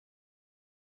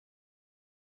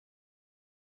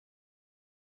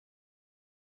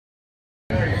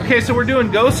Okay, so we're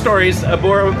doing ghost stories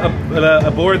aboard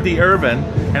the Irvin,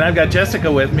 and I've got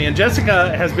Jessica with me, and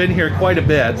Jessica has been here quite a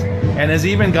bit and has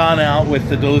even gone out with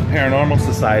the Duluth Paranormal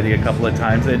Society a couple of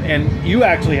times, and you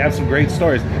actually have some great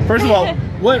stories. First of all,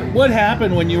 what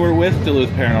happened when you were with Duluth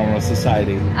Paranormal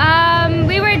Society?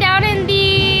 We were down in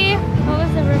the, what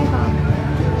was the room called?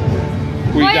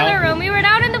 Boiler room. We were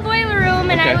down in the boiler room,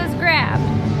 and okay. I was grabbed.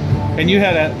 And you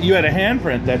had a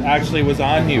handprint that actually was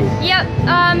on you. Yep.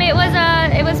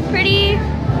 It was pretty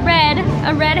red,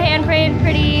 a red handprint.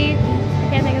 Pretty. I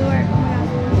can't think of the word.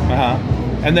 Oh my god.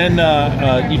 And then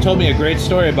you told me a great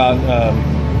story about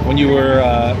when you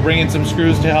were bringing some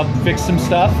screws to help fix some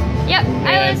stuff. Yep.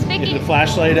 I was fixing the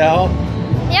flashlight out.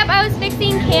 Yep. I was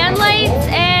fixing can lights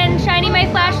and shining my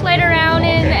flashlight around,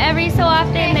 and every so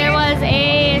often there was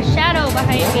a shadow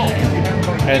behind me.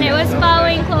 And it was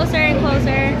following closer and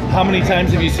closer. How many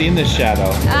times have you seen this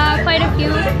shadow? Quite a few.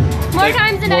 More like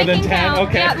times than I can count.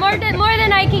 Okay. Yeah, more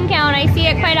than I can count. I see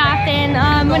it quite often.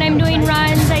 When I'm doing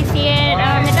runs, I see it.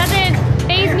 It doesn't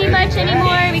faze me much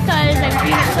anymore because I've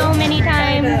seen it so many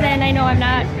times, and I know I'm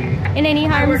not in any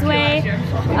harm's way.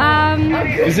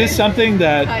 Is this something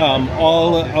that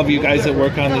all of you guys that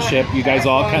work on the ship, you guys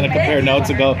all kind of compare notes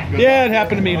and go, yeah, it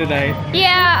happened to me tonight?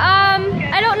 Yeah,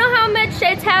 I don't know how much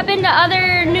it's happened to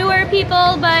other newer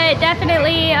people, but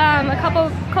definitely a couple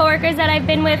coworkers that I've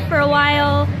been with for a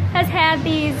while has had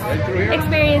these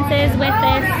experiences with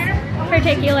this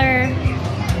particular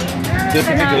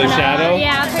shadow?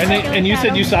 Yeah. And you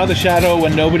said you saw the shadow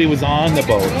when nobody was on the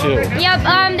boat too?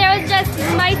 Yep, there was just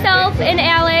myself and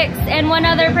Alex and one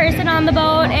other person on the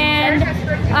boat, and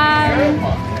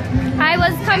I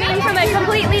was coming from a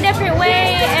completely different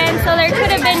way, and so there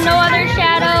could have been no other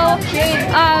shadow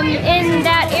in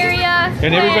that area.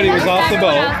 And everybody was off the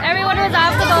boat? Everyone was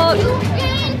off the boat.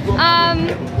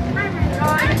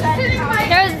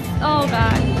 There was, oh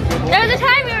god. There was a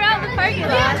time we were out in the parking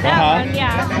lot. That one,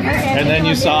 yeah. Okay. And then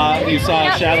you saw a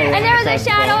shadow. And there was a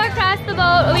shadow across the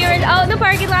boat. We were out in the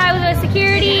parking lot with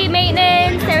security,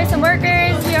 maintenance. There were some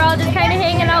workers. We were all just kind of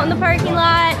hanging out in the parking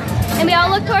lot. And we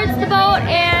all looked towards the boat,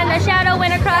 and a shadow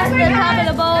went across the top of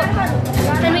the boat.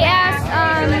 Then we asked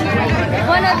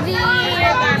one of the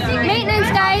maintenance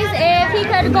guys if he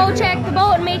could go check the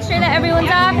boat and make sure that everyone's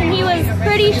off, and he was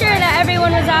pretty sure that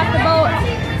everyone was off the boat.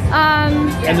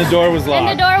 And the door was locked.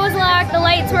 And the door was locked, the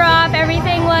lights were off,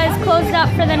 everything was closed up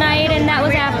for the night, and that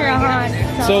was after a haunt.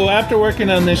 So after working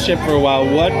on this ship for a while,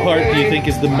 what part do you think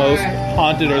is the most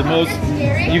haunted, or the most,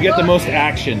 you get the most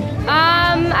action?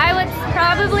 I would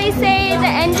probably say the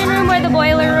engine room or the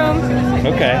boiler room.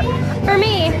 Okay. For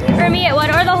me it would,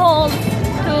 or the hold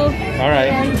too. All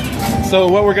right. So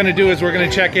what we're going to do is we're going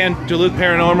to check in Duluth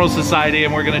Paranormal Society,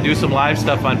 and we're going to do some live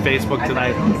stuff on Facebook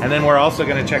tonight, and then we're also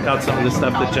going to check out some of the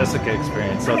stuff that Jessica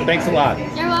experienced. So thanks a lot.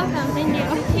 You're welcome. Thank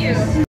you.